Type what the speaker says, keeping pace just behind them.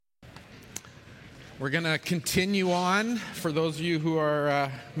We're going to continue on. For those of you who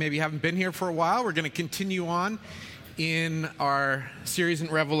are maybe haven't been here for a while, we're going to continue on in our series in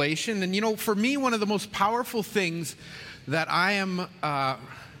Revelation. And you know, for me, one of the most powerful things that I am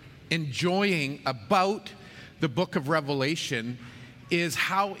enjoying about the book of Revelation is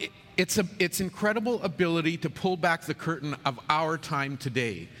how its incredible ability to pull back the curtain of our time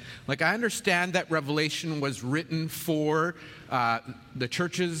today. Like, I understand that Revelation was written for the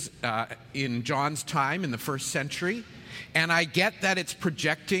churches in John's time in the first century, and I get that it's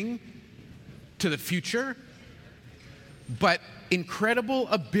projecting to the future, but incredible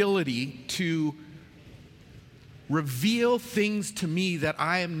ability to reveal things to me that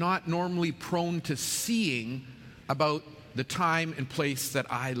I am not normally prone to seeing about the time and place that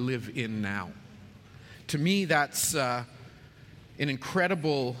I live in now. To me, that's an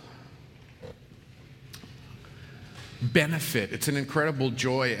incredible benefit. It's an incredible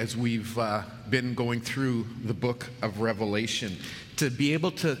joy as we've been going through the book of Revelation, to be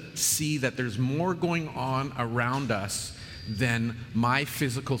able to see that there's more going on around us than my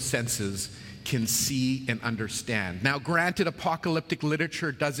physical senses can see and understand. Now, granted, apocalyptic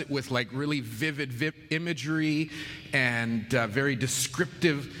literature does it with like really vivid imagery and very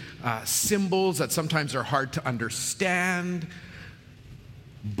descriptive symbols that sometimes are hard to understand,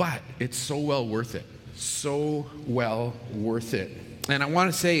 but it's so well worth it. So well worth it. And I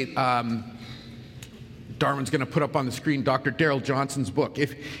want to say, Darwin's going to put up on the screen Dr. Darrell Johnson's book.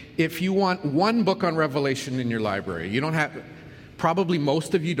 If you want one book on Revelation in your library, you don't have... Probably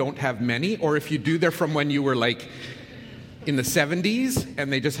most of you don't have many, or if you do, they're from when you were like in the 70s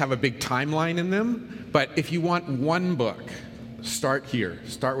and they just have a big timeline in them. But if you want one book, start here.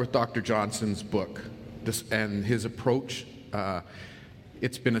 Start with Dr. Johnson's book and his approach.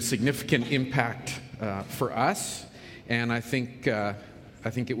 It's been a significant impact for us, and I think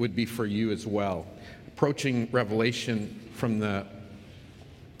it would be for you as well. Approaching Revelation from the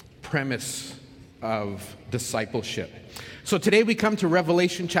premise of discipleship. So today we come to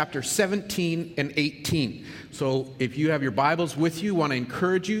Revelation chapter 17 and 18. So if you have your Bibles with you, I want to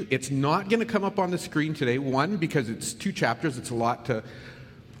encourage you. It's not going to come up on the screen today. One, because it's 2 chapters. It's a lot to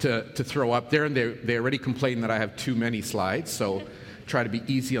throw up there. And they already complain that I have too many slides. So try to be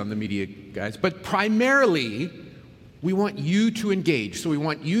easy on the media guys. But primarily, we want you to engage. So we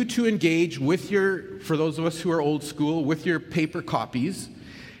want you to engage with for those of us who are old school, with your paper copies.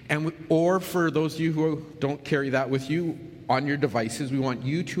 Or for those of you who don't carry that with you, on your devices, we want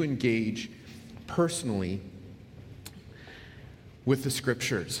you to engage personally with the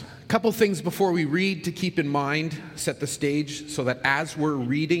scriptures. A couple things before we read to keep in mind, set the stage, so that as we're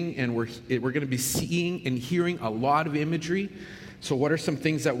reading and we're going to be seeing and hearing a lot of imagery. So what are some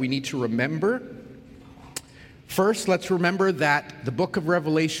things that we need to remember? First, let's remember that the book of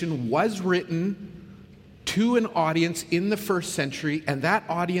Revelation was written to an audience in the first century, and that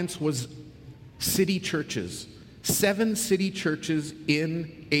audience was city churches. 7 city churches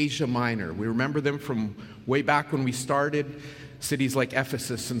in Asia Minor. We remember them from way back when we started. Cities like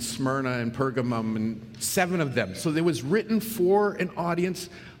Ephesus and Smyrna and Pergamum, and 7 of them. So it was written for an audience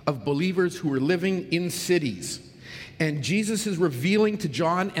of believers who were living in cities. And Jesus is revealing to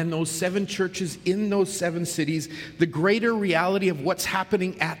John and those 7 churches in those 7 cities the greater reality of what's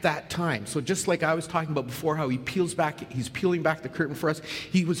happening at that time. So just like I was talking about before, how he's peeling back the curtain for us,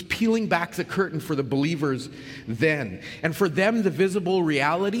 he was peeling back the curtain for the believers then. And for them, the visible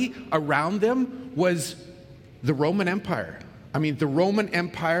reality around them was the Roman Empire. I mean, the Roman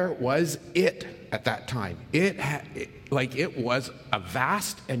Empire was it at that time. It was a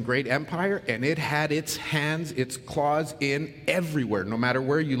vast and great empire, and it had its hands, its claws in everywhere, no matter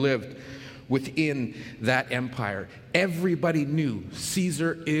where you lived within that empire. Everybody knew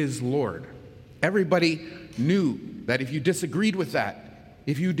Caesar is Lord. Everybody knew that if you disagreed with that,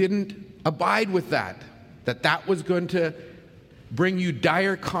 if you didn't abide with that was going to bring you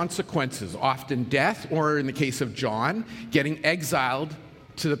dire consequences, often death, or in the case of John, getting exiled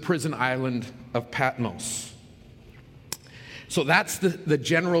to the prison island of Patmos. So that's the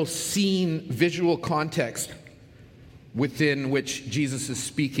general scene, visual context within which Jesus is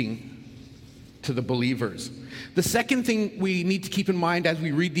speaking to the believers. The second thing we need to keep in mind as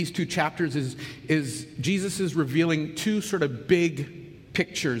we read these 2 chapters is Jesus is revealing 2 sort of big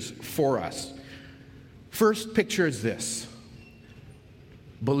pictures for us. First picture is this.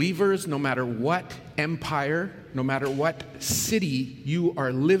 Believers, no matter what empire, no matter what city you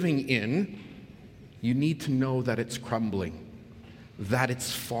are living in, you need to know that it's crumbling, that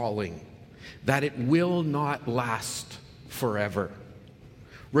it's falling, that it will not last forever.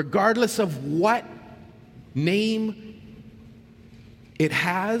 Regardless of what name It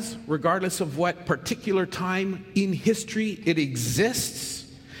has, regardless of what particular time in history it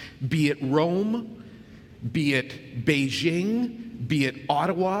exists, be it Rome, be it Beijing, be it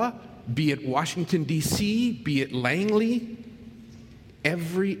Ottawa, be it Washington, D.C., be it Langley,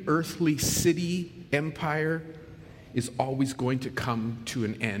 every earthly city, empire is always going to come to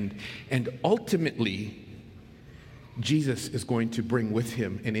an end. And ultimately, Jesus is going to bring with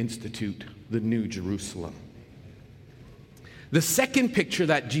him and institute the New Jerusalem. The second picture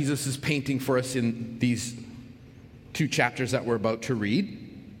that Jesus is painting for us in these 2 chapters that we're about to read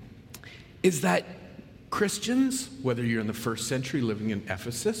is that Christians, whether you're in the first century living in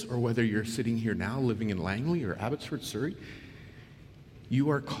Ephesus or whether you're sitting here now living in Langley or Abbotsford, Surrey, you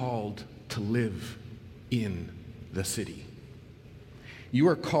are called to live in the city. You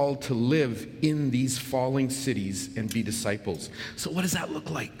are called to live in these falling cities and be disciples. So what does that look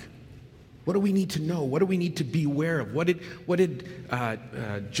like? What do we need to know? What do we need to be aware of? What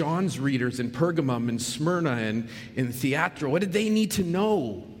did John's readers in Pergamum and Smyrna and in Thyatira, what did they need to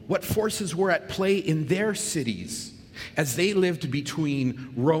know? What forces were at play in their cities as they lived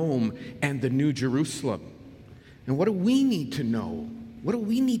between Rome and the New Jerusalem? And what do we need to know? What do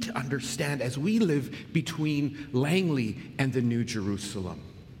we need to understand as we live between Langley and the New Jerusalem?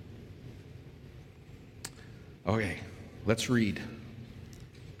 Okay, let's read.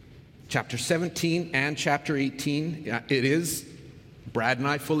 Chapter 17 and chapter 18. It is, Brad and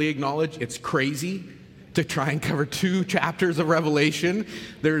I fully acknowledge, it's crazy to try and cover 2 chapters of Revelation.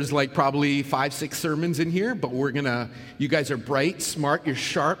 There's like probably 5-6 sermons in here, but you guys are bright, smart, you're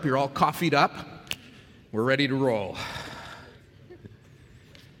sharp, you're all coffeeed up. We're ready to roll.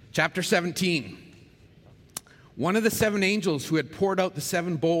 Chapter 17. One of the 7 angels who had poured out the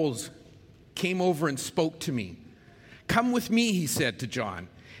 7 bowls came over and spoke to me. "Come with me," he said to John,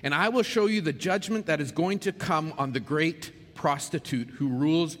 "and I will show you the judgment that is going to come on the great prostitute who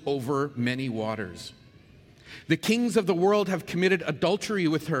rules over many waters. The kings of the world have committed adultery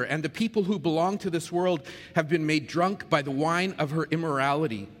with her, and the people who belong to this world have been made drunk by the wine of her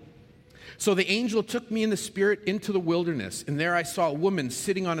immorality." So the angel took me in the spirit into the wilderness, and there I saw a woman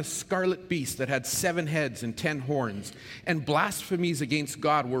sitting on a scarlet beast that had 7 heads and 10 horns, and blasphemies against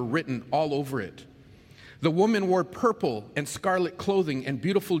God were written all over it. The woman wore purple and scarlet clothing and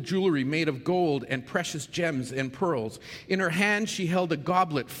beautiful jewelry made of gold and precious gems and pearls. In her hand she held a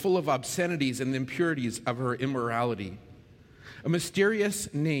goblet full of obscenities and impurities of her immorality. A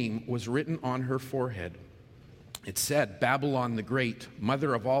mysterious name was written on her forehead. It said, "Babylon the Great,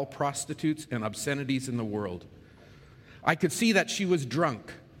 mother of all prostitutes and obscenities in the world." I could see that she was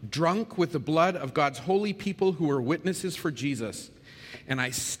drunk with the blood of God's holy people who were witnesses for Jesus. And I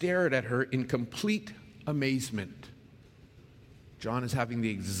stared at her in complete amazement. John is having the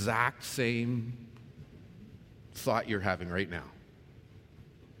exact same thought you're having right now.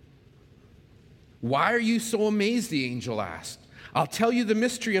 "Why are you so amazed?" the angel asked. "I'll tell you the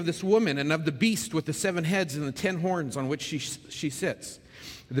mystery of this woman and of the beast with the 7 heads and the 10 horns on which she sits.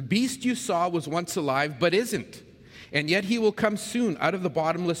 The beast you saw was once alive, but isn't. And yet he will come soon out of the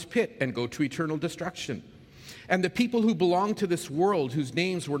bottomless pit and go to eternal destruction. And the people who belong to this world, whose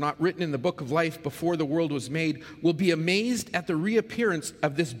names were not written in the book of life before the world was made, will be amazed at the reappearance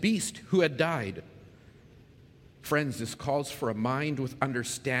of this beast who had died." Friends, this calls for a mind with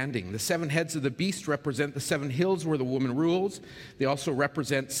understanding. The 7 heads of the beast represent the 7 hills where the woman rules. They also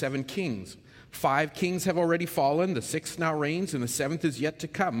represent 7 kings. 5 kings have already fallen, the 6th now reigns, and the 7th is yet to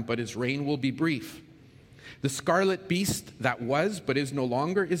come, but his reign will be brief. The scarlet beast that was, but is no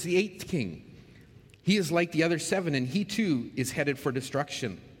longer, is the 8th king. He is like the other 7, and he too is headed for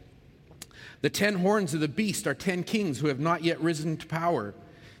destruction. The 10 horns of the beast are 10 kings who have not yet risen to power.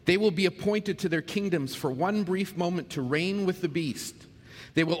 They will be appointed to their kingdoms for one brief moment to reign with the beast.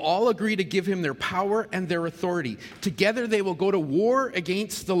 They will all agree to give him their power and their authority. Together they will go to war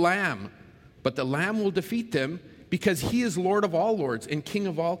against the Lamb, but the Lamb will defeat them because he is Lord of all lords and King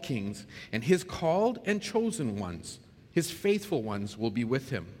of all kings, and his called and chosen ones, his faithful ones, will be with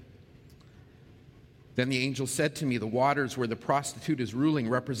him. Then the angel said to me, "The waters where the prostitute is ruling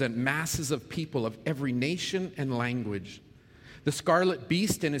represent masses of people of every nation and language. The scarlet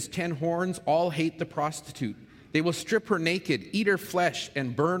beast and his 10 horns all hate the prostitute. They will strip her naked, eat her flesh,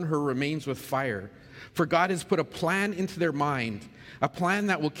 and burn her remains with fire. For God has put a plan into their mind, a plan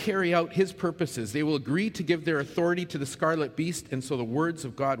that will carry out his purposes. They will agree to give their authority to the scarlet beast, and so the words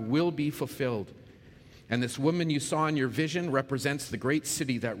of God will be fulfilled. And this woman you saw in your vision represents the great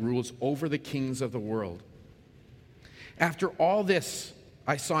city that rules over the kings of the world." After all this,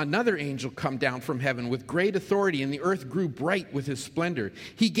 I saw another angel come down from heaven with great authority, and the earth grew bright with his splendor.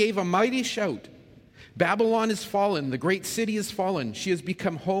 He gave a mighty shout. Babylon is fallen. The great city is fallen. She has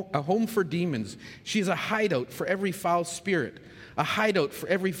become a home for demons. She is a hideout for every foul spirit, a hideout for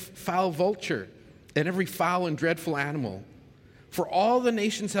every foul vulture and every foul and dreadful animal. For all the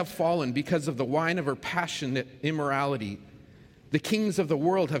nations have fallen because of the wine of her passionate immorality. The kings of the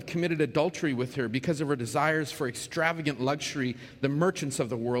world have committed adultery with her. Because of her desires for extravagant luxury, the merchants of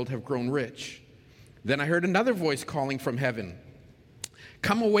the world have grown rich. Then I heard another voice calling from heaven,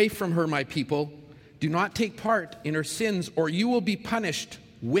 "Come away from her, my people. Do not take part in her sins, or you will be punished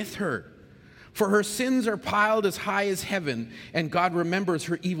with her. For her sins are piled as high as heaven, and God remembers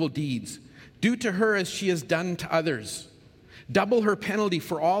her evil deeds. Do to her as she has done to others. Double her penalty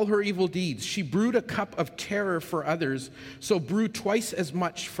for all her evil deeds. She brewed a cup of terror for others, so brew twice as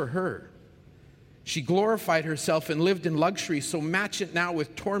much for her. She glorified herself and lived in luxury, so match it now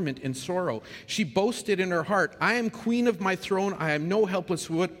with torment and sorrow. She boasted in her heart, 'I am queen of my throne, I am no helpless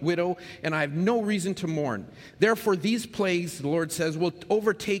widow, and I have no reason to mourn.' Therefore these plagues," the Lord says, "will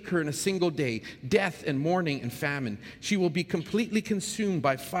overtake her in a single day, death and mourning and famine. She will be completely consumed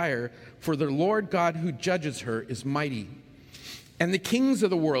by fire, for the Lord God who judges her is mighty. And the kings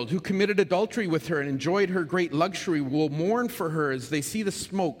of the world who committed adultery with her and enjoyed her great luxury will mourn for her as they see the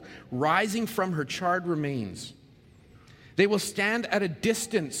smoke rising from her charred remains. They will stand at a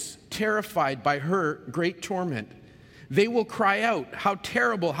distance, terrified by her great torment. They will cry out, 'How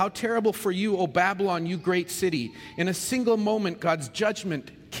terrible for you, O Babylon, you great city. In a single moment, God's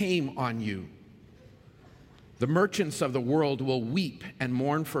judgment came on you.' The merchants of the world will weep and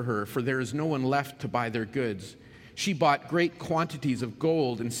mourn for her, for there is no one left to buy their goods. She bought great quantities of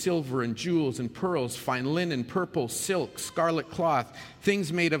gold and silver and jewels and pearls, fine linen, purple, silk, scarlet cloth,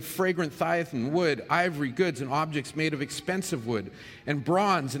 things made of fragrant thyine wood, ivory goods and objects made of expensive wood, and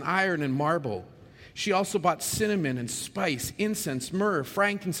bronze and iron and marble. She also bought cinnamon and spice, incense, myrrh,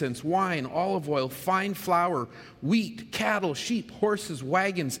 frankincense, wine, olive oil, fine flour, wheat, cattle, sheep, horses,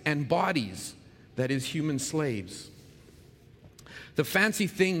 wagons, and bodies, that is, human slaves. The fancy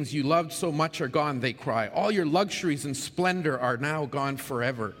things you loved so much are gone," they cry. "All your luxuries and splendor are now gone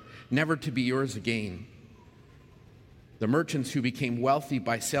forever, never to be yours again." The merchants who became wealthy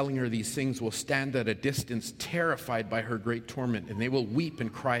by selling her these things will stand at a distance, terrified by her great torment, and they will weep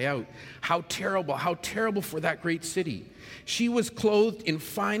and cry out, how terrible for that great city. She was clothed in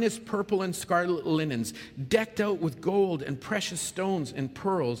finest purple and scarlet linens, decked out with gold and precious stones and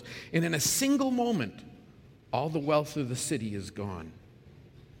pearls, and in a single moment, all the wealth of the city is gone.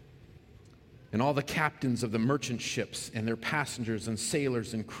 And all the captains of the merchant ships and their passengers and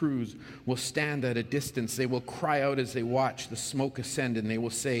sailors and crews will stand at a distance. They will cry out as they watch the smoke ascend, and they will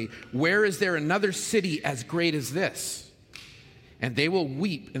say, "Where is there another city as great as this?" And they will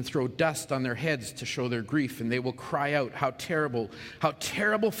weep and throw dust on their heads to show their grief, and they will cry out, how terrible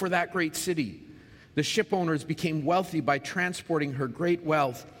for that great city. The ship owners became wealthy by transporting her great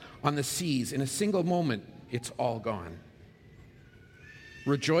wealth on the seas. In a single moment, it's all gone.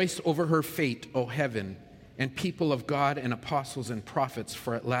 Rejoice over her fate, O heaven, and people of God and apostles and prophets,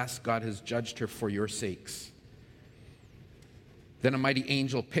 for at last God has judged her for your sakes. Then a mighty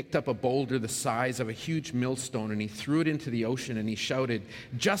angel picked up a boulder the size of a huge millstone, and he threw it into the ocean, and he shouted,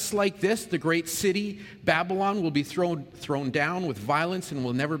 "Just like this, the great city, Babylon, will be thrown down with violence and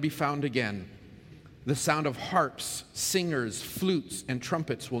will never be found again. The sound of harps, singers, flutes, and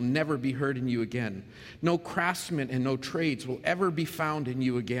trumpets will never be heard in you again. No craftsmen and no trades will ever be found in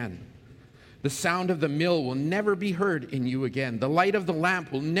you again. The sound of the mill will never be heard in you again. The light of the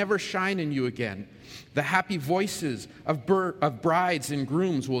lamp will never shine in you again. The happy voices of brides and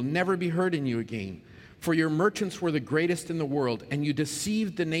grooms will never be heard in you again. For your merchants were the greatest in the world, and you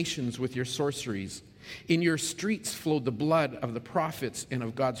deceived the nations with your sorceries. In your streets flowed the blood of the prophets and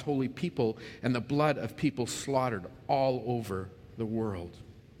of God's holy people, and the blood of people slaughtered all over the world."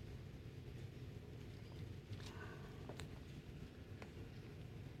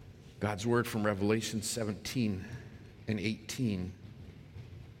 God's word from Revelation 17 and 18.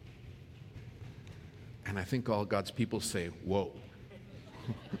 And I think all God's people say, whoa.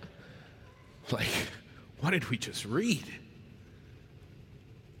 Like, what did we just read?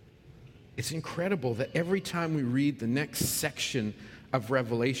 It's incredible that every time we read the next section of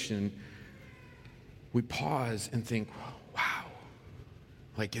Revelation, we pause and think, wow,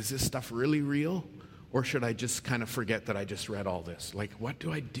 like, is this stuff really real? Or should I just kind of forget that I just read all this? Like, what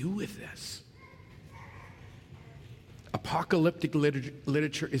do I do with this? Apocalyptic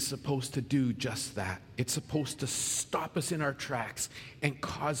literature is supposed to do just that. It's supposed to stop us in our tracks and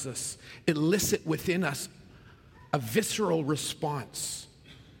cause us, elicit within us a visceral response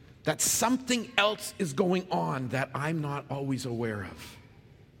that something else is going on that I'm not always aware of.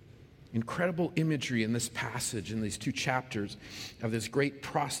 Incredible imagery in this passage, in these 2 chapters, of this great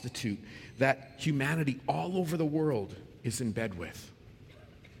prostitute that humanity all over the world is in bed with.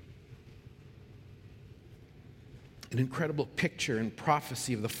 An incredible picture and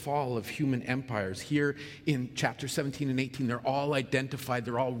prophecy of the fall of human empires. Here in chapter 17 and 18, they're all identified,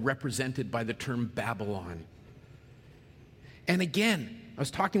 they're all represented by the term Babylon. And again, I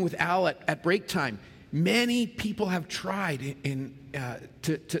was talking with Al at break time. Many people have tried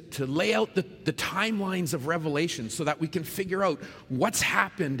to lay out the timelines of Revelation so that we can figure out what's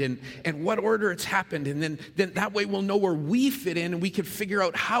happened and what order it's happened. And then that way we'll know where we fit in, and we can figure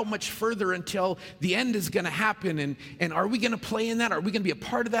out how much further until the end is going to happen. And are we going to play in that? Are we going to be a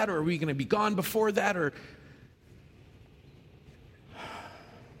part of that? Or are we going to be gone before that? Or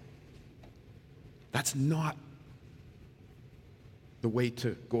that's not the way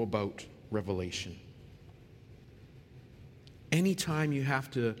to go about Revelation. Anytime you have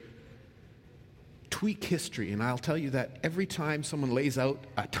to tweak history, and I'll tell you that every time someone lays out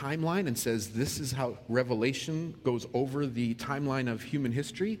a timeline and says this is how Revelation goes over the timeline of human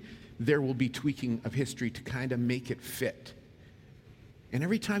history, there will be tweaking of history to kind of make it fit. And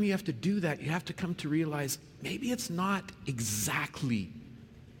every time you have to do that, you have to come to realize maybe it's not exactly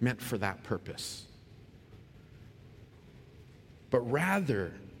meant for that purpose. But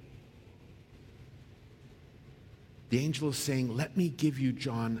rather, the angel is saying, let me give you,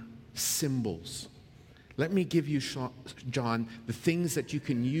 John, symbols. Let me give you, John, the things that you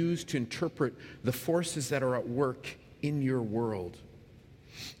can use to interpret the forces that are at work in your world.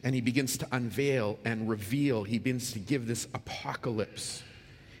 And he begins to unveil and reveal. He begins to give this apocalypse.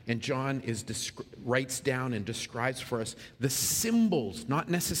 And John writes down and describes for us the symbols, not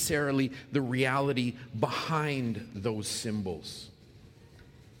necessarily the reality behind those symbols.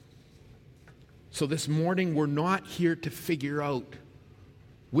 So this morning, we're not here to figure out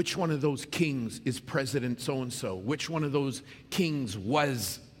which one of those kings is President so-and-so, which one of those kings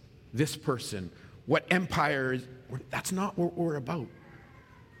was this person, what empire is. That's not what we're about.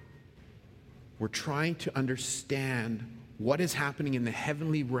 We're trying to understand what is happening in the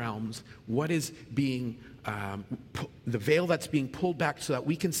heavenly realms, what is being, the veil that's being pulled back so that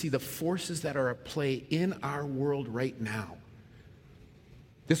we can see the forces that are at play in our world right now.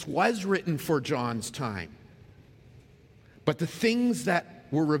 This was written for John's time. But the things that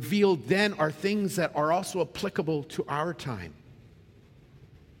were revealed then are things that are also applicable to our time.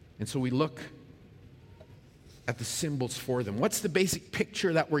 And so we look at the symbols for them. What's the basic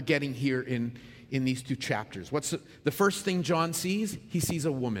picture that we're getting here in these 2 chapters? What's the first thing John sees? He sees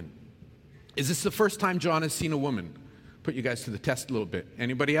a woman. Is this the first time John has seen a woman? Put you guys to the test a little bit.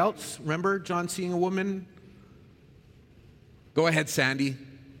 Anybody else remember John seeing a woman? Go ahead, Sandy.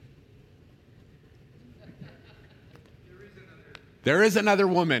 There is another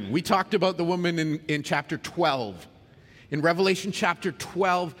woman. We talked about the woman in chapter 12. In Revelation chapter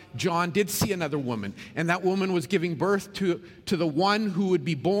 12, John did see another woman, and that woman was giving birth to the one who would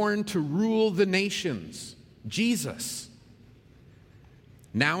be born to rule the nations, Jesus.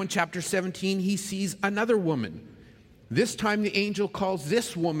 Now in chapter 17, he sees another woman. This time the angel calls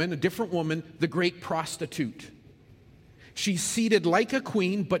this woman, a different woman, the great prostitute. She's seated like a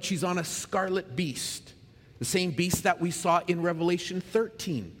queen, but she's on a scarlet beast. The same beast that we saw in Revelation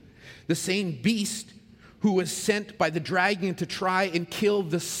 13. The same beast who was sent by the dragon to try and kill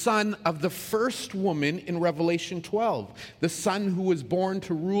the son of the first woman in Revelation 12. The son who was born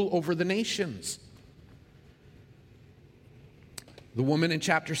to rule over the nations. The woman in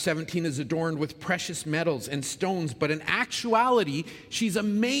chapter 17 is adorned with precious metals and stones, but in actuality, she's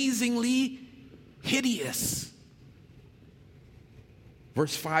amazingly hideous.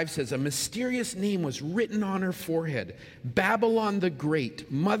 Verse 5 says, a mysterious name was written on her forehead, Babylon the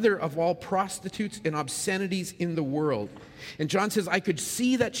Great, mother of all prostitutes and obscenities in the world. And John says, I could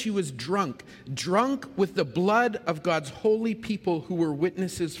see that she was drunk with the blood of God's holy people who were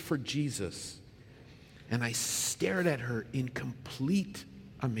witnesses for Jesus. And I stared at her in complete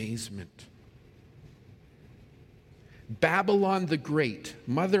amazement. Babylon the Great,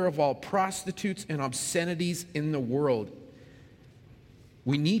 mother of all prostitutes and obscenities in the world.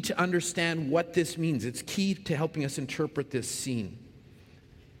 We need to understand what this means. It's key to helping us interpret this scene.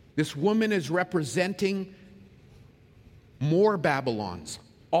 This woman is representing more Babylons,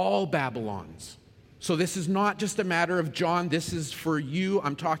 all Babylons. So this is not just a matter of John, this is for you.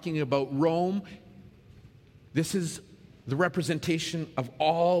 I'm talking about Rome. This is the representation of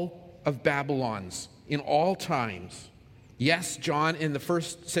all of Babylons in all times. Yes, John and the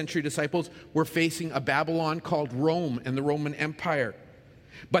first century disciples were facing a Babylon called Rome and the Roman Empire.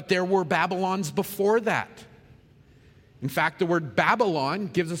 But there were Babylons before that. In fact, the word Babylon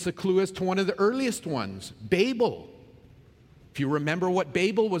gives us a clue as to one of the earliest ones, Babel. If you remember what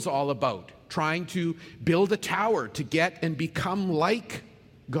Babel was all about, trying to build a tower to get and become like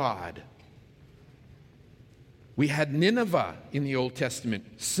God. We had Nineveh in the Old Testament,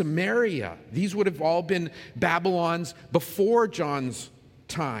 Samaria. These would have all been Babylons before John's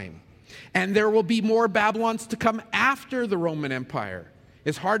time. And there will be more Babylons to come after the Roman Empire.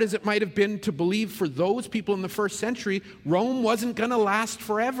 As hard as it might have been to believe for those people in the first century, Rome wasn't going to last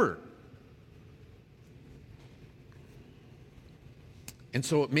forever. And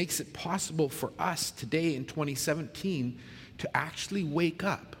so it makes it possible for us today in 2017 to actually wake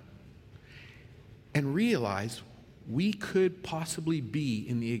up and realize we could possibly be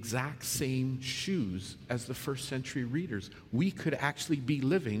in the exact same shoes as the first century readers. We could actually be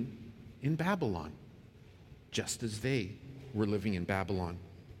living in Babylon, just as they were living in Babylon.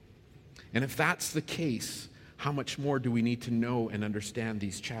 And if that's the case, how much more do we need to know and understand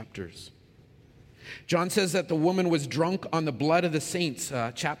these chapters? John says that the woman was drunk on the blood of the saints,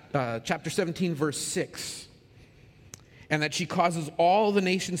 chapter 17, verse 6. And that she causes all the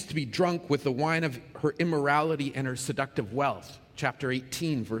nations to be drunk with the wine of her immorality and her seductive wealth, chapter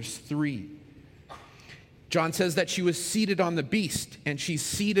 18, verse 3. John says that she was seated on the beast, and she's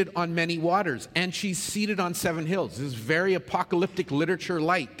seated on many waters, and she's seated on 7 hills. This is very apocalyptic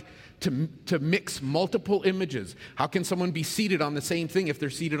literature-like to mix multiple images. How can someone be seated on the same thing if they're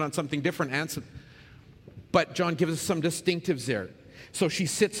seated on something different? But John gives us some distinctives there. So she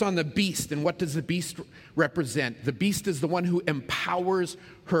sits on the beast, and what does the beast represent? The beast is the one who empowers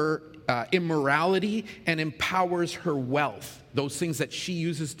her immorality and empowers her wealth, those things that she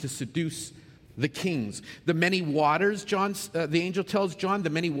uses to seduce the kings. The many waters, the angel tells John, the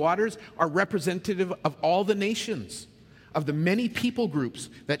many waters are representative of all the nations, of the many people groups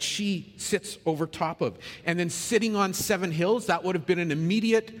that she sits over top of. And then sitting on 7 hills, that would have been an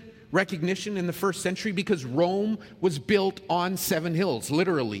immediate recognition in the first century because Rome was built on 7 hills,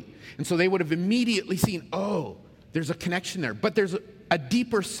 literally. And so they would have immediately seen, oh, there's a connection there. But there's a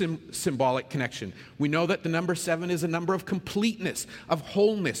deeper symbolic connection. We know that the number 7 is a number of completeness, of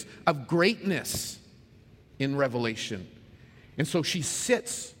wholeness, of greatness in Revelation. And so she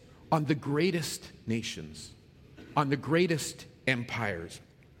sits on the greatest nations, on the greatest empires,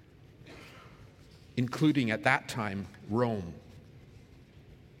 including at that time Rome.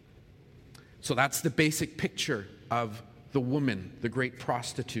 So that's the basic picture of the woman, the great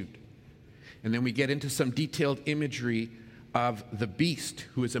prostitute. And then we get into some detailed imagery of the beast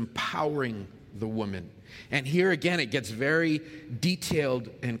who is empowering the woman. And here again, it gets very detailed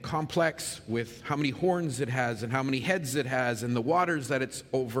and complex with how many horns it has and how many heads it has and the waters that it's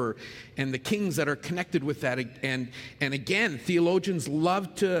over and the kings that are connected with that. And again, theologians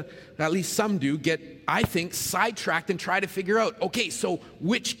love to, at least some do, get, I think, sidetracked and try to figure out, okay, so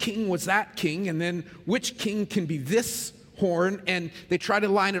which king was that king? And then which king can be this horn? And they try to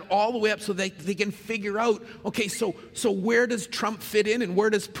line it all the way up so they can figure out, okay, so where does Trump fit in and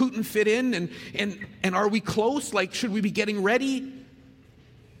where does Putin fit in? And are we close? Like, should we be getting ready?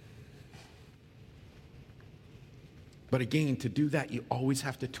 But again, to do that, you always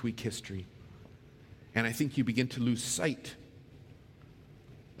have to tweak history. And I think you begin to lose sight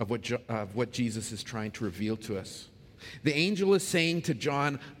of what Jesus is trying to reveal to us. The angel is saying to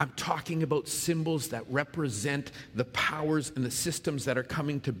John, I'm talking about symbols that represent the powers and the systems that are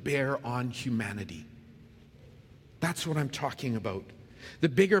coming to bear on humanity. That's what I'm talking about. The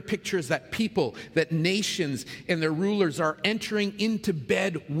bigger picture is that people, that nations and their rulers are entering into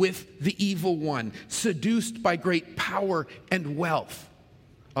bed with the evil one, seduced by great power and wealth.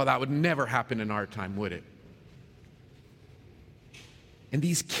 Oh, that would never happen in our time, would it? And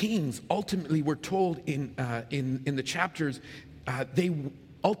these kings ultimately, we're told in the chapters, they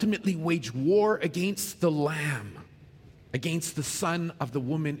ultimately wage war against the Lamb, against the son of the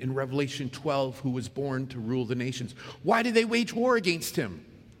woman in Revelation 12 who was born to rule the nations. Why do they wage war against him?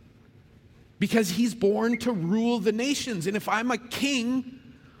 Because he's born to rule the nations. And if I'm a king,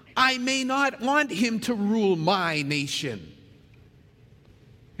 I may not want him to rule my nation.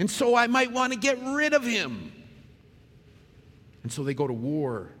 And so I might want to get rid of him. And so they go to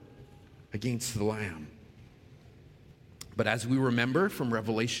war against the Lamb. But as we remember from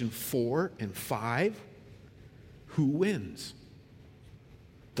Revelation 4 and 5, who wins?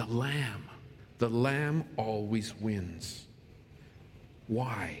 The Lamb. The Lamb always wins.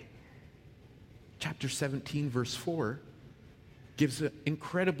 Why? Chapter 17, verse 4 gives an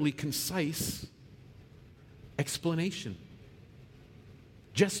incredibly concise explanation.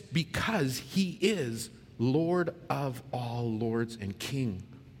 Just because he is Lord of all lords and King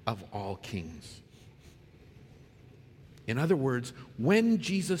of all kings. In other words, when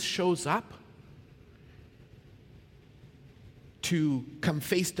Jesus shows up to come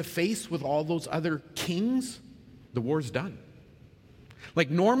face to face with all those other kings, the war's done. Like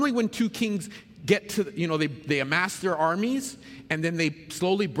normally when two kings get to, they amass their armies and then they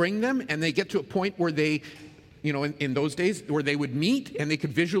slowly bring them and they get to a point where they, in those days, where they would meet and they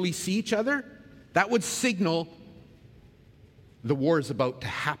could visually see each other, that would signal the war is about to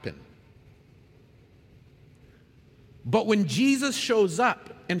happen. But when Jesus shows up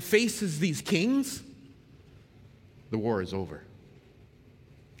and faces these kings, the war is over.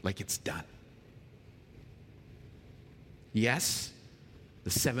 Like it's done. Yes, the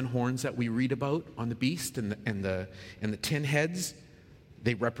 7 horns that we read about on the beast and the 10 heads,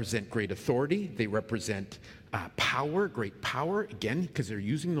 they represent great authority. They represent power, great power. Again, because they're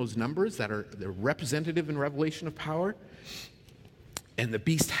using those numbers they're representative in Revelation of power. And the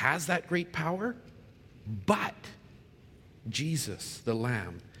beast has that great power. But Jesus, the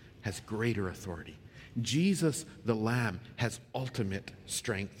Lamb, has greater authority. Jesus, the Lamb, has ultimate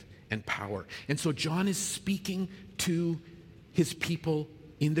strength and power. And so John is speaking to his people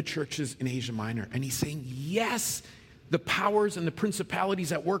in the churches in Asia Minor. And he's saying, yes, the powers and the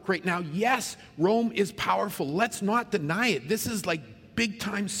principalities at work right now, yes, Rome is powerful. Let's not deny it. This is like big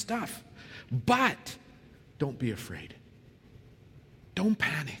time stuff. But don't be afraid. Don't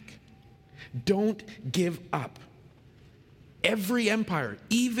panic. Don't give up. Every empire,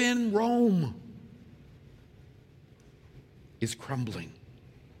 even Rome, is crumbling.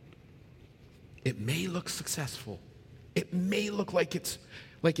 It may look successful. It may look like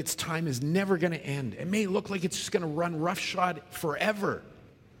its time is never going to end. It may look like it's just going to run roughshod forever.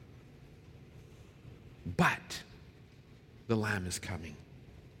 But the Lamb is coming.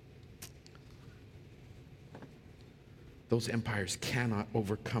 Those empires cannot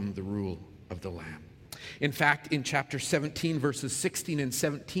overcome the rule of the Lamb. In fact, in chapter 17, verses 16 and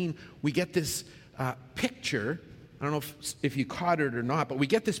 17, we get this picture. I don't know if you caught it or not, but we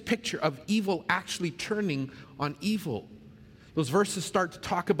get this picture of evil actually turning on evil. Those verses start to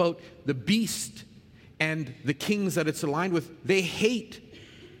talk about the beast and the kings that it's aligned with. They hate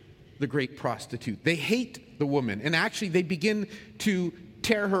the great prostitute. They hate the woman. And actually, they begin to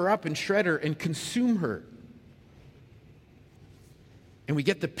tear her up and shred her and consume her. And we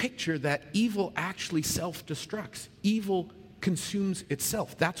get the picture that evil actually self-destructs. Evil consumes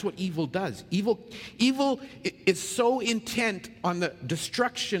itself. That's what evil does. Evil is so intent on the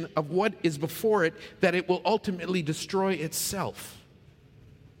destruction of what is before it that it will ultimately destroy itself.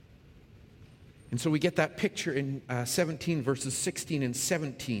 And so we get that picture in 17 verses 16 and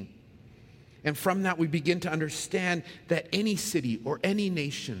 17. And from that we begin to understand that any city or any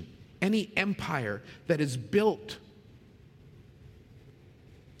nation, any empire that is built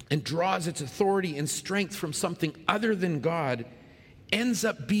and draws its authority and strength from something other than God ends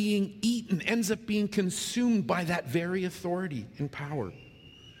up being eaten, ends up being consumed by that very authority and power.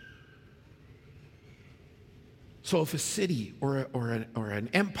 So if a city or an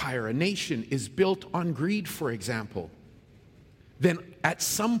empire, a nation is built on greed, for example, then at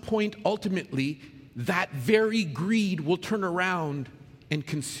some point, ultimately, that very greed will turn around and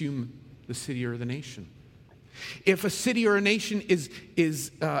consume the city or the nation. If a city or a nation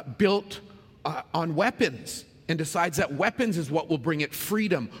is built on weapons and decides that weapons is what will bring it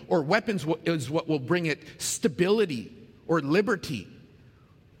freedom, or weapons is what will bring it stability or liberty,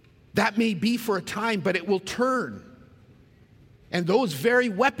 that may be for a time, but it will turn. And those very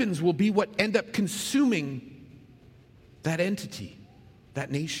weapons will be what end up consuming that entity,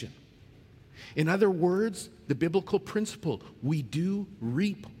 that nation. In other words, the biblical principle, we do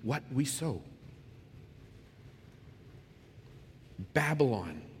reap what we sow.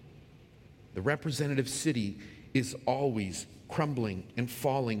 Babylon, the representative city, is always crumbling and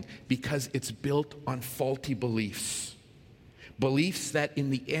falling because it's built on faulty beliefs. Beliefs that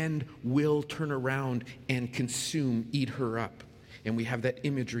in the end will turn around and consume, eat her up. And we have that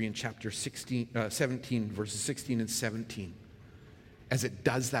imagery in chapter 17, verses 16 and 17. As it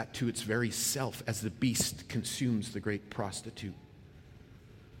does that to its very self, as the beast consumes the great prostitute.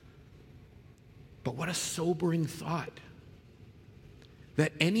 But what a sobering thought.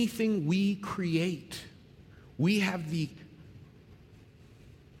 That anything we create, we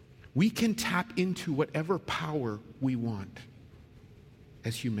can tap into whatever power we want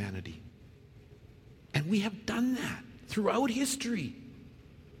as humanity. And we have done that throughout history.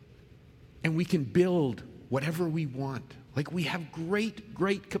 And we can build whatever we want. Like we have great,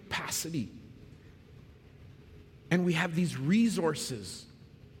 great capacity. And we have these resources.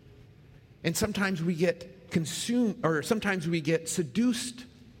 And sometimes we get consumed, or sometimes we get seduced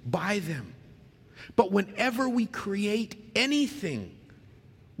by them. But whenever we create anything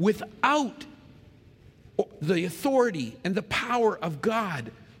without the authority and the power of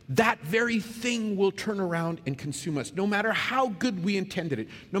God, that very thing will turn around and consume us. No matter how good we intended it,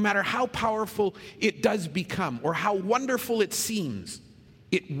 no matter how powerful it does become, or how wonderful it seems,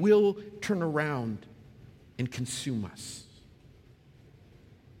 it will turn around and consume us.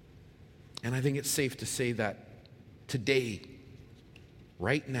 And I think it's safe to say that today,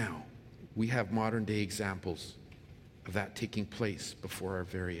 right now, we have modern day examples of that taking place before our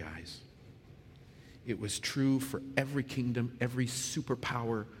very eyes. It was true for every kingdom, every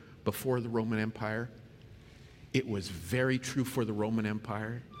superpower before the Roman Empire. It was very true for the Roman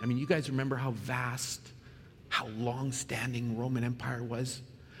Empire. I mean, you guys remember how vast, how long-standing Roman Empire was?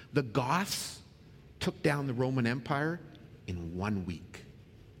 The Goths took down the Roman Empire in 1 week.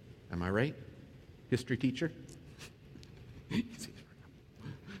 Am I right, history teacher?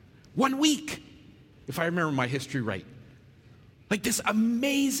 1 week, if I remember my history right. Like this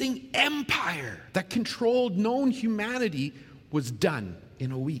amazing empire that controlled known humanity was done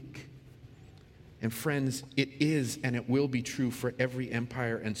in a week. And friends, it is and it will be true for every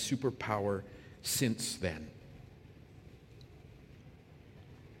empire and superpower since then.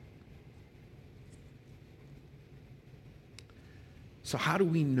 So how do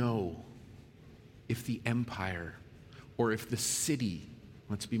we know if the empire or if the city,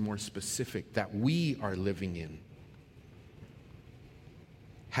 let's be more specific, that we are living in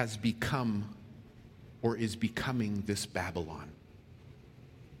has become or is becoming this Babylon?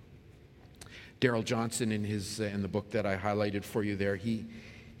 Darrell Johnson, in the book that I highlighted for you there, he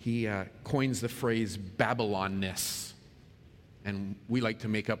coins the phrase Babylonness. And we like to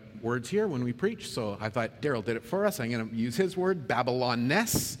make up words here when we preach, so I thought Darrell did it for us. I'm going to use his word,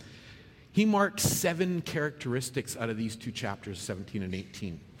 Babylonness. He marked 7 characteristics out of these 2 chapters, 17 and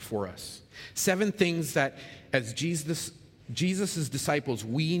 18, for us. 7 things that, as Jesus' disciples,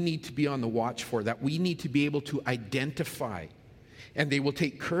 we need to be on the watch for, that we need to be able to identify. And they will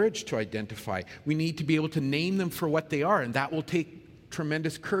take courage to identify. We need to be able to name them for what they are, and that will take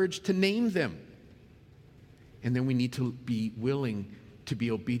tremendous courage to name them. And then we need to be willing to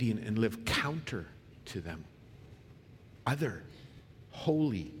be obedient and live counter to them. Other,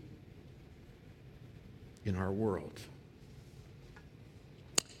 holy in our world.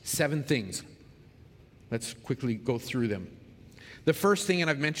 7 things. Let's quickly go through them. The first thing, and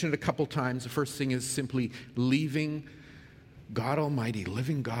I've mentioned it a couple times, the first thing is simply leaving God Almighty,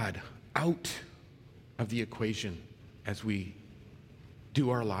 living God, out of the equation as we do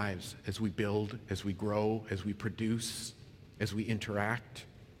our lives, as we build, as we grow, as we produce, as we interact.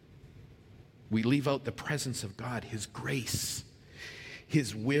 We leave out the presence of God, His grace,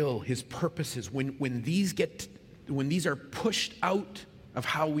 His will, His purposes. When these are pushed out of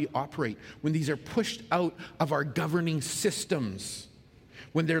how we operate, when these are pushed out of our governing systems,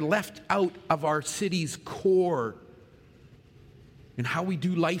 when they're left out of our city's core and how we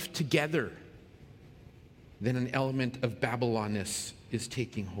do life together, then an element of Babylonness is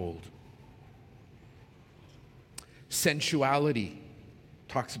taking hold. Sensuality,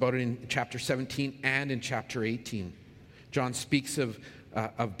 talks about it in chapter 17 and in chapter 18. John speaks of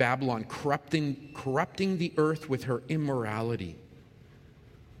Babylon corrupting the earth with her immorality.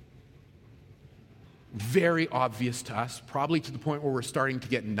 Very obvious to us, probably to the point where we're starting to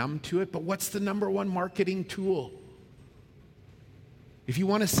get numb to it, but what's the number one marketing tool? If you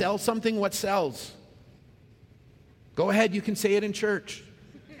want to sell something, what sells? Go ahead, you can say it in church.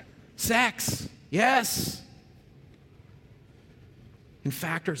 Sex, yes. In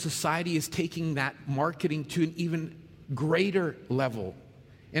fact, our society is taking that marketing to an even greater level.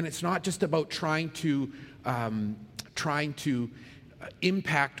 And it's not just about trying to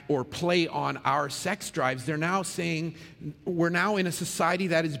impact or play on our sex drives. They're now saying, we're now in a society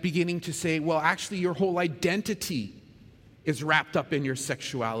that is beginning to say, well, actually, your whole identity is wrapped up in your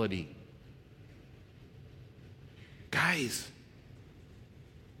sexuality. Guys,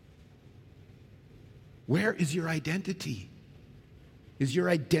 where is your identity? Is your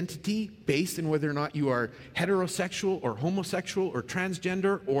identity based in whether or not you are heterosexual or homosexual or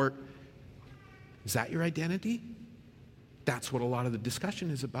transgender, or is that your identity? That's what a lot of the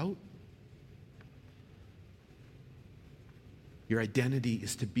discussion is about. Your identity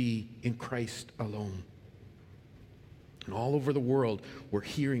is to be in Christ alone. And all over the world, we're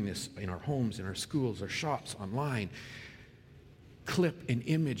hearing this in our homes, in our schools, our shops, online. Clip and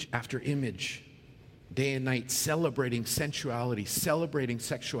image after image, day and night, celebrating sensuality, celebrating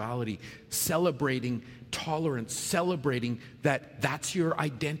sexuality, celebrating tolerance, celebrating that that's your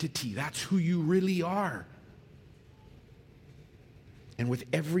identity, that's who you really are. And with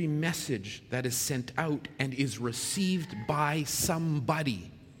every message that is sent out and is received by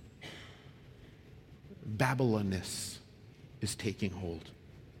somebody, Babylonness is taking hold.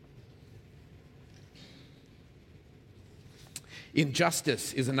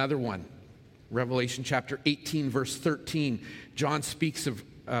 Injustice is another one. Revelation chapter 18, verse 13, John speaks of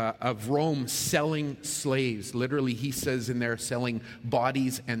Rome selling slaves. Literally, he says in there, selling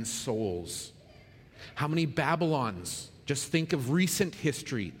bodies and souls. How many Babylons? Just think of recent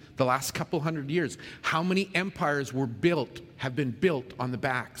history, the last couple hundred years. How many empires have been built on the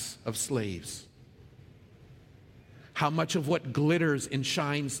backs of slaves? How much of what glitters and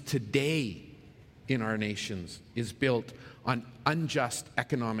shines today in our nations is built on unjust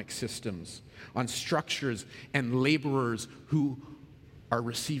economic systems, on structures and laborers who are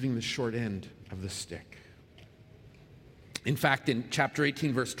receiving the short end of the stick? In fact, in chapter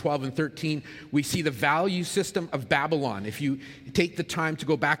 18, verse 12 and 13, we see the value system of Babylon. If you take the time to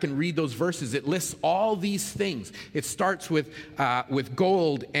go back and read those verses, it lists all these things. It starts with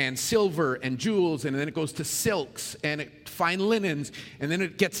gold and silver and jewels, and then it goes to silks and fine linens, and then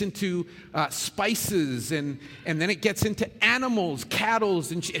it gets into spices, and then it gets into animals, cattle,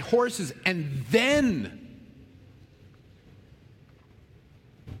 and horses, and then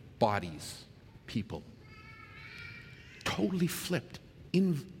bodies, people. Totally flipped,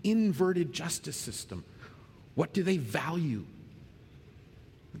 inverted justice system. What do they value?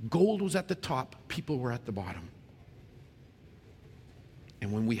 Gold was at the top, people were at the bottom.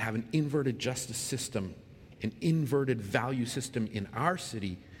 And when we have an inverted justice system, an inverted value system in our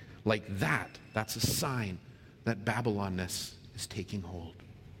city like that, that's a sign that Babylonness is taking hold.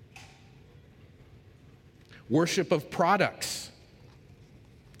 Worship of products.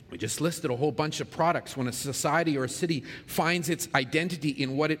 We just listed a whole bunch of products. When a society or a city finds its identity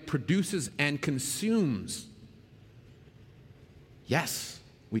in what it produces and consumes. Yes,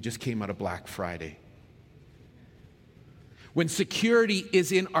 we just came out of Black Friday. When security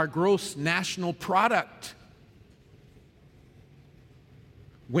is in our gross national product.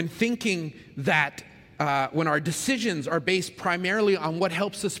 When thinking that when our decisions are based primarily on what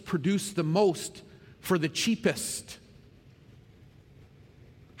helps us produce the most for the cheapest.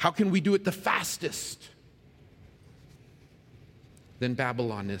 How can we do it the fastest? Then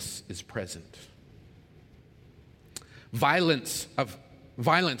Babylonness is present. Violence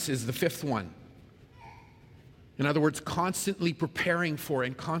is the fifth one. In other words, constantly preparing for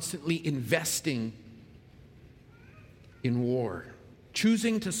and constantly investing in war.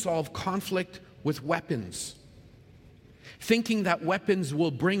 Choosing to solve conflict with weapons. Thinking that weapons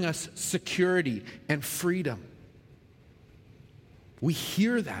will bring us security and freedom. We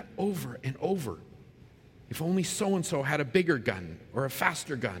hear that over and over. If only so-and-so had a bigger gun or a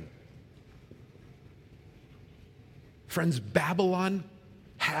faster gun. Friends, Babylon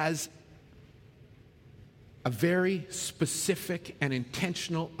has a very specific and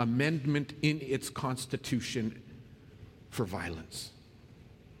intentional amendment in its constitution for violence.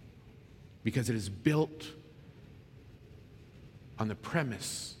 Because it is built on the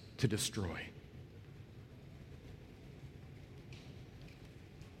premise to destroy.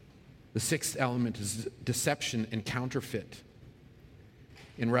 The sixth element is deception and counterfeit.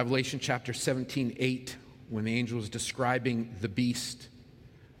 In Revelation chapter 17:8, when the angel was describing the beast,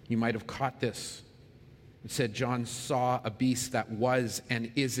 you might have caught this. It said, John saw a beast that was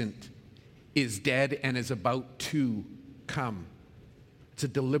and isn't, is dead and is about to come. It's a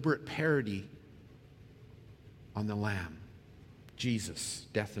deliberate parody on the Lamb, Jesus,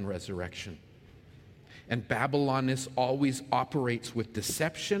 death and resurrection. And Babylonness always operates with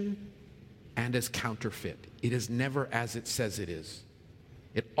deception and as counterfeit. It is never as it says it is.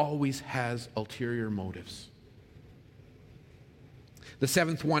 It always has ulterior motives. The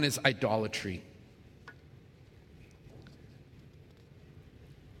seventh one is idolatry.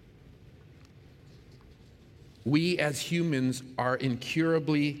 We as humans are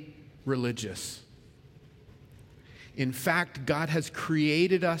incurably religious. In fact, God has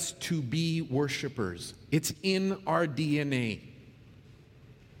created us to be worshipers. It's in our DNA.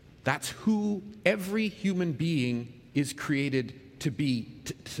 That's who every human being is created to be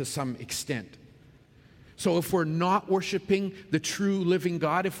to some extent. So if we're not worshiping the true living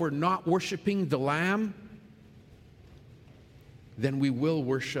God, if we're not worshiping the Lamb, then we will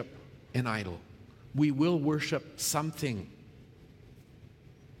worship an idol. We will worship something.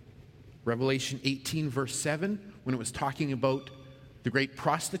 Revelation 18, verse 7, when it was talking about the great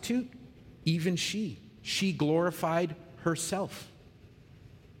prostitute, even she glorified herself.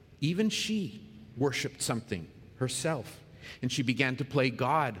 Even she worshiped something herself. And she began to play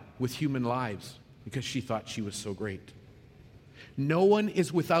God with human lives because she thought she was so great. No one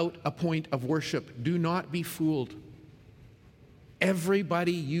is without a point of worship. Do not be fooled.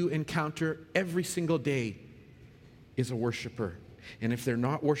 Everybody you encounter every single day is a worshiper. And if they're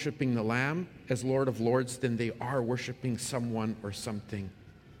not worshiping the Lamb as Lord of Lords, then they are worshiping someone or something.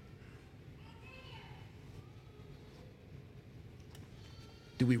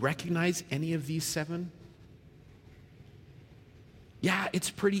 Do we recognize any of these 7? Yeah, it's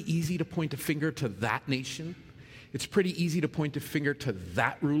pretty easy to point a finger to that nation. It's pretty easy to point a finger to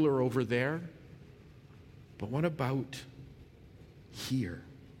that ruler over there. But what about here?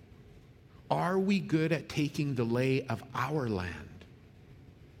 Are we good at taking the lay of our land?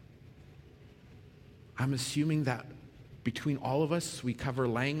 I'm assuming that between all of us, we cover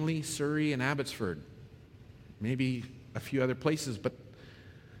Langley, Surrey, and Abbotsford. Maybe a few other places, but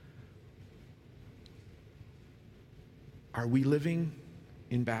are we living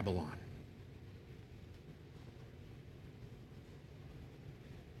in Babylon?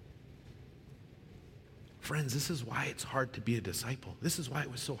 Friends, this is why it's hard to be a disciple. This is why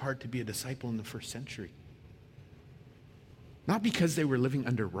it was so hard to be a disciple in the first century. Not because they were living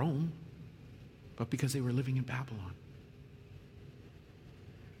under Rome, but because they were living in Babylon.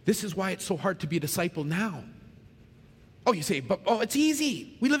 This is why it's so hard to be a disciple now. Oh, you say, but it's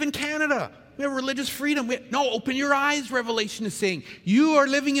easy. We live in Canada. We have religious freedom. No, open your eyes, Revelation is saying. You are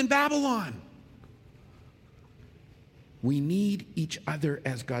living in Babylon. We need each other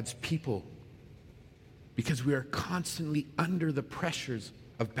as God's people because we are constantly under the pressures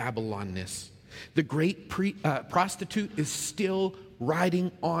of Babylonness. The great prostitute is still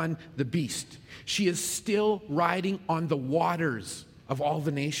riding on the beast. She is still riding on the waters of all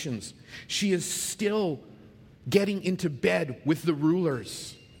the nations. She is still getting into bed with the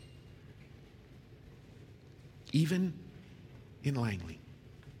rulers. Even in Langley.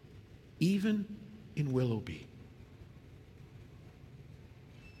 Even in Willoughby.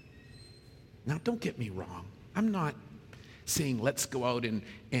 Now, don't get me wrong. I'm not saying let's go out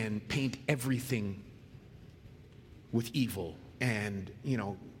and paint everything with evil and,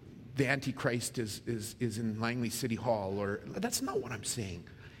 the Antichrist is in Langley City Hall, or that's not what I'm saying.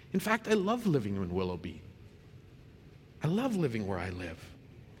 In fact, I love living in Willoughby. I love living where I live.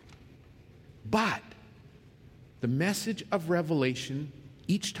 But the message of Revelation,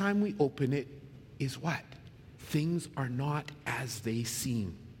 each time we open it, is what? Things are not as they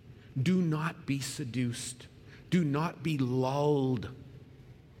seem. Do not be seduced. Do not be lulled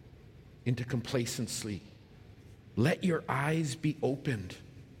into complacency. Let your eyes be opened.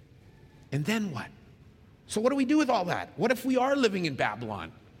 And then what? So what do we do with all that? What if we are living in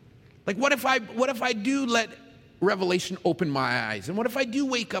Babylon? Like what if I do let Revelation open my eyes? And what if I do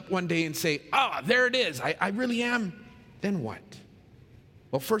wake up one day and say, there it is. I really am. Then what?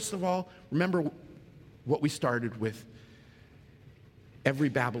 Well, first of all, remember what we started with. Every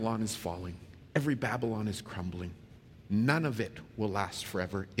Babylon is falling. Every Babylon is crumbling. None of it will last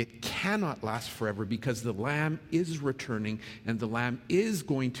forever. It cannot last forever because the Lamb is returning and the Lamb is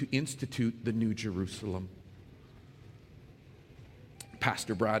going to institute the New Jerusalem.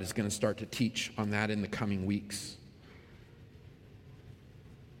 Pastor Brad is going to start to teach on that in the coming weeks.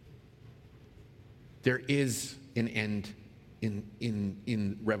 There is an end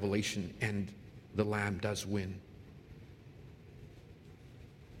in Revelation, and the Lamb does win.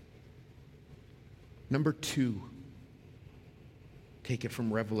 Number 2, take it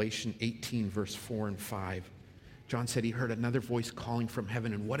from Revelation 18, verse 4 and 5. John said he heard another voice calling from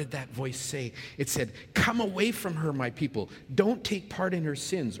heaven. And what did that voice say? It said, "Come away from her, my people. Don't take part in her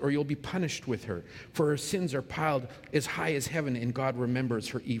sins, or you'll be punished with her. For her sins are piled as high as heaven, and God remembers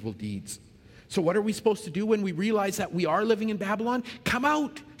her evil deeds." So what are we supposed to do when we realize that we are living in Babylon? Come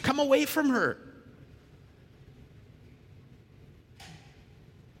out. Come away from her.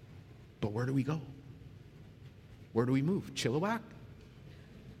 But where do we go? Where do we move? Chilliwack?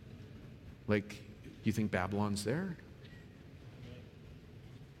 Like, you think Babylon's there?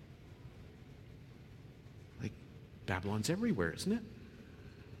 Like, Babylon's everywhere, isn't it?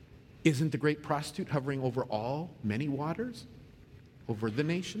 Isn't the great prostitute hovering over many waters? Over the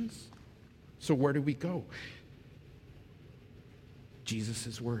nations? So where do we go?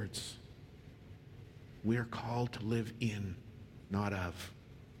 Jesus' words. We are called to live in, not of.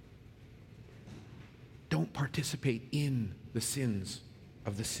 Don't participate in the sins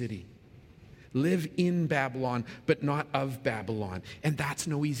of the city. Live in Babylon, but not of Babylon. And that's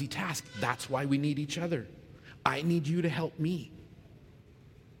no easy task. That's why we need each other. I need you to help me.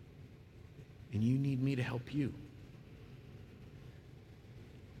 And you need me to help you.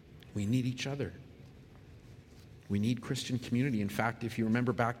 We need each other. We need Christian community. In fact, if you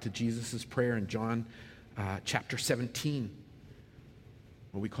remember back to Jesus' prayer in John chapter 17,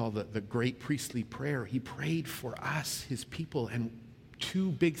 what we call the great priestly prayer. He prayed for us, his people, and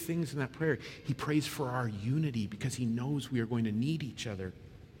two big things in that prayer. He prays for our unity because he knows we are going to need each other.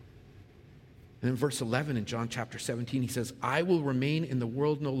 And in verse 11 in John chapter 17, he says, I will remain in the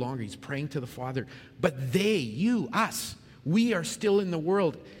world no longer. He's praying to the Father. But they, you, us, we are still in the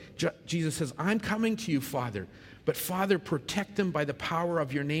world. Jesus says, I'm coming to you, Father. But Father, protect them by the power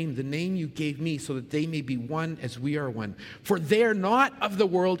of your name, the name you gave me, so that they may be one as we are one. For they are not of the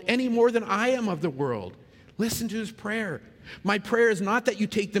world any more than I am of the world. Listen to his prayer. My prayer is not that you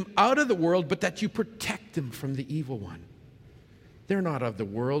take them out of the world, but that you protect them from the evil one. They're not of the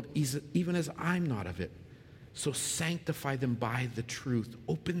world, even as I'm not of it. So sanctify them by the truth.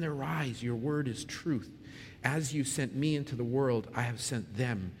 Open their eyes. Your word is truth. As you sent me into the world, I have sent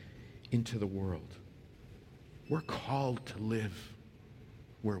them into the world. We're called to live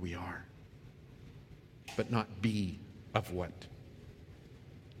where we are, but not be of what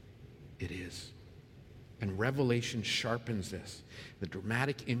it is. And Revelation sharpens this. The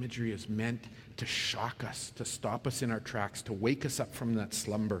dramatic imagery is meant to shock us, to stop us in our tracks, to wake us up from that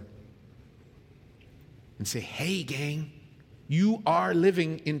slumber and say, hey, gang, you are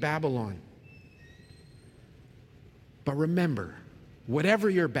living in Babylon. But remember, whatever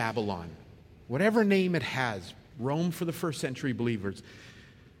your Babylon, whatever name it has, Rome for the first century believers,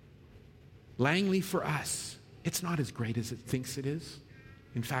 Langley for us, it's not as great as it thinks it is.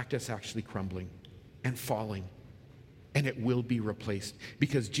 In fact, it's actually crumbling and falling, and it will be replaced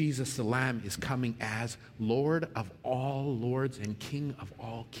because Jesus the Lamb is coming as Lord of all lords and King of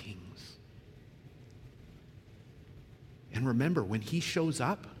all kings. And remember, when he shows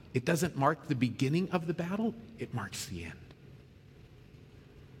up, it doesn't mark the beginning of the battle, it marks the end.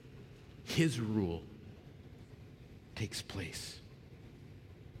 His rule takes place.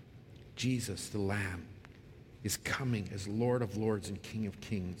 Jesus the Lamb is coming as Lord of lords and King of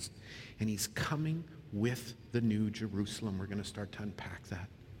kings. And he's coming with the new Jerusalem. We're going to start to unpack that.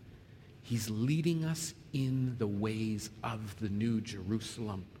 He's leading us in the ways of the new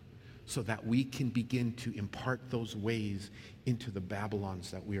Jerusalem so that we can begin to impart those ways into the Babylons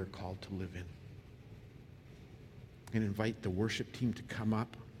that we are called to live in. And invite the worship team to come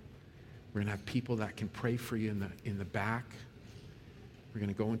up. We're going to have people that can pray for you in the back. We're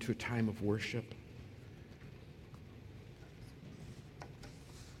going to go into a time of worship.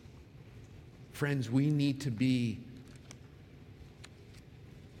 Friends, we need to be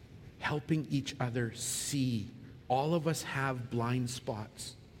helping each other see. All of us have blind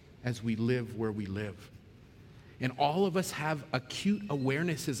spots as we live where we live. And all of us have acute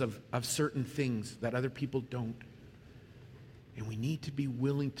awarenesses of certain things that other people don't. And we need to be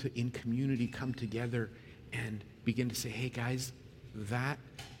willing to, in community, come together and begin to say, hey guys, that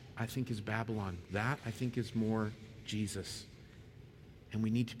I think is Babylon. That I think is more Jesus. And we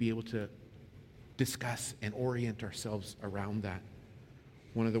need to be able to discuss and orient ourselves around that.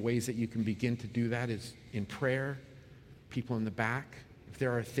 One of the ways that you can begin to do that is in prayer. People in the back, if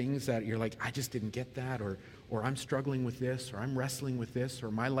there are things that you're like, I just didn't get that, or I'm struggling with this, or I'm wrestling with this,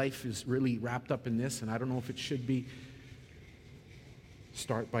 or my life is really wrapped up in this and I don't know if it should be,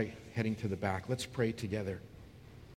 start by heading to the back. Let's pray together.